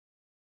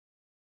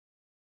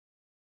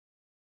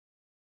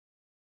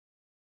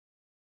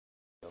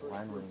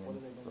line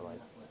ringing for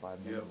like 5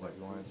 minutes. You have like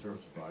food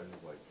service providers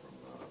like from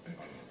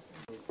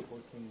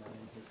 14.9.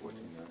 14.9.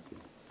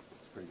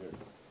 It's pretty good.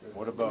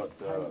 What about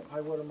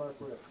high watermark?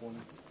 We're at 20.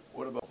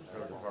 what about the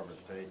Department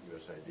of State,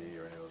 USAID,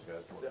 or any of those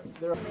guys?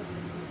 They're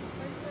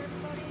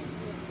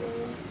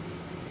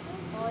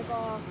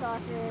volleyball,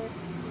 soccer,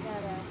 we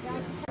got a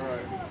bouncy. All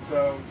right. So,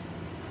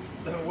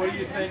 what do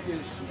you think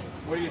is?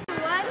 What do you?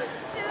 1,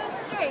 2,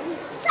 3.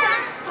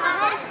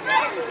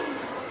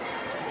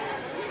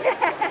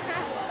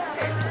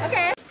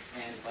 Okay.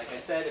 And like I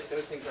said, if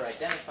those things are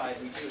identified,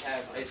 we do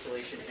have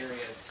isolation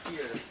areas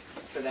here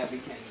so that we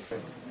can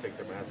Take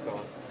their mask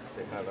off.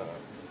 They have a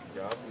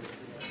job.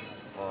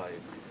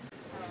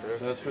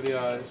 So that's for the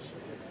eyes.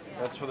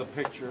 That's for the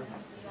picture.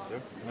 Sure.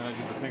 And then I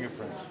do the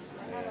fingerprints.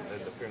 And then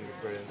the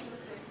fingerprints,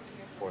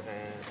 4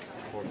 hands,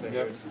 4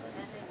 fingers,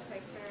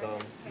 thumb,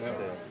 Yep.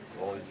 then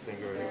all his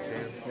fingers in his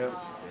hand. Yep.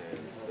 And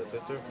that's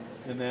it, sir.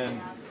 And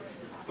then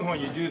when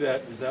you do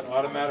that, is that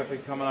automatically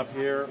coming up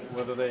here,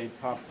 whether they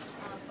pop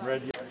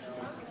red?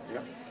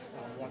 Yep.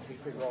 once we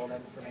figure all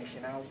that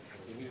information out,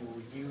 we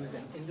will use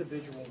an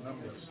individual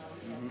numbers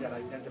that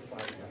identify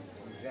them.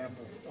 For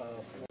example,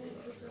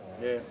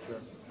 Yeah,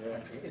 sure.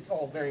 Yeah. it's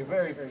all very,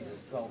 very, very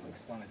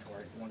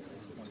self-explanatory once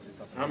it's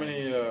up. How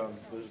many?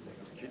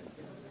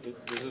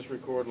 Does this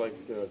record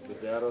like the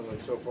data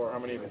like so far? How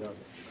many have you done?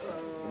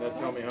 And that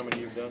tell me how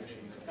many you've done?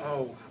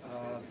 Oh,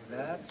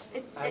 that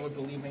I would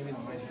believe maybe the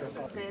minister.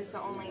 This is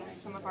only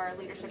some of our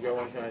leadership. You got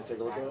one? Can I take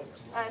a look at it?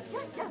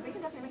 Yeah, we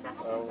can definitely make that I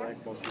happen. don't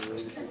like most of your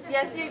leadership.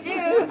 Yes, you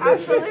do.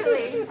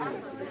 Absolutely.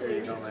 There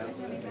you go, man.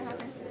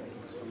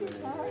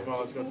 Come on,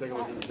 let's go take a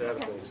look at the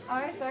database.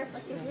 All right, sir.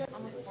 Let's get you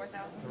almost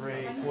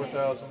 4,000.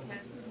 4,000.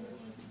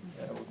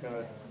 Yeah,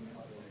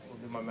 we'll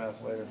do my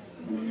math later.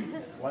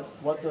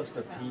 What does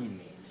the P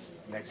mean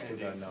next to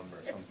the number?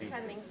 It's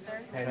pending,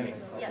 sir.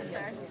 Pending. Yes,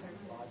 sir.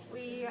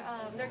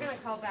 They're gonna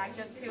call back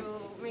just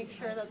to make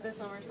sure that this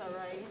number's all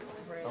right.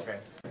 Okay.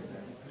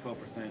 12%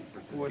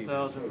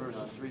 4,000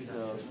 versus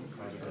 3,000.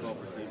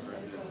 12%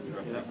 versus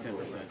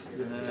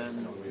 10%. And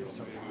then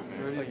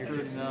 30,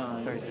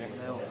 39,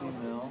 male,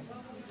 female.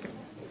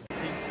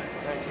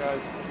 Thanks, guys.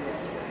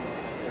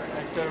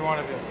 Thanks to every one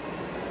of you. You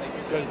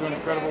guys are doing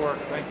incredible work.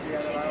 Thank you.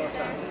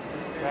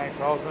 Thanks,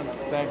 Halsman.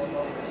 Thanks.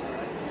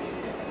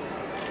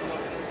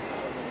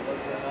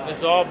 This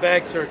is all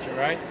bag searching,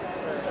 right?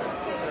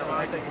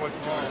 I think what you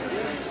want.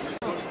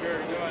 What is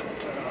Jerry doing?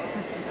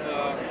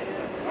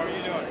 How are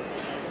you doing?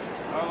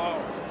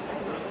 Hello.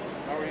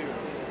 How are you?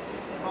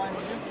 Fine,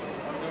 with you?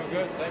 I'm doing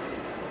good, thank you.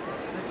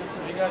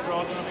 You guys are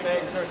all doing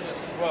bag searches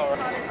as well, right?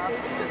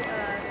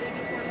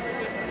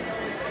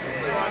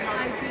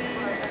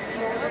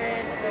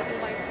 Molded,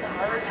 white stuff.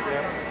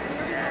 Yeah.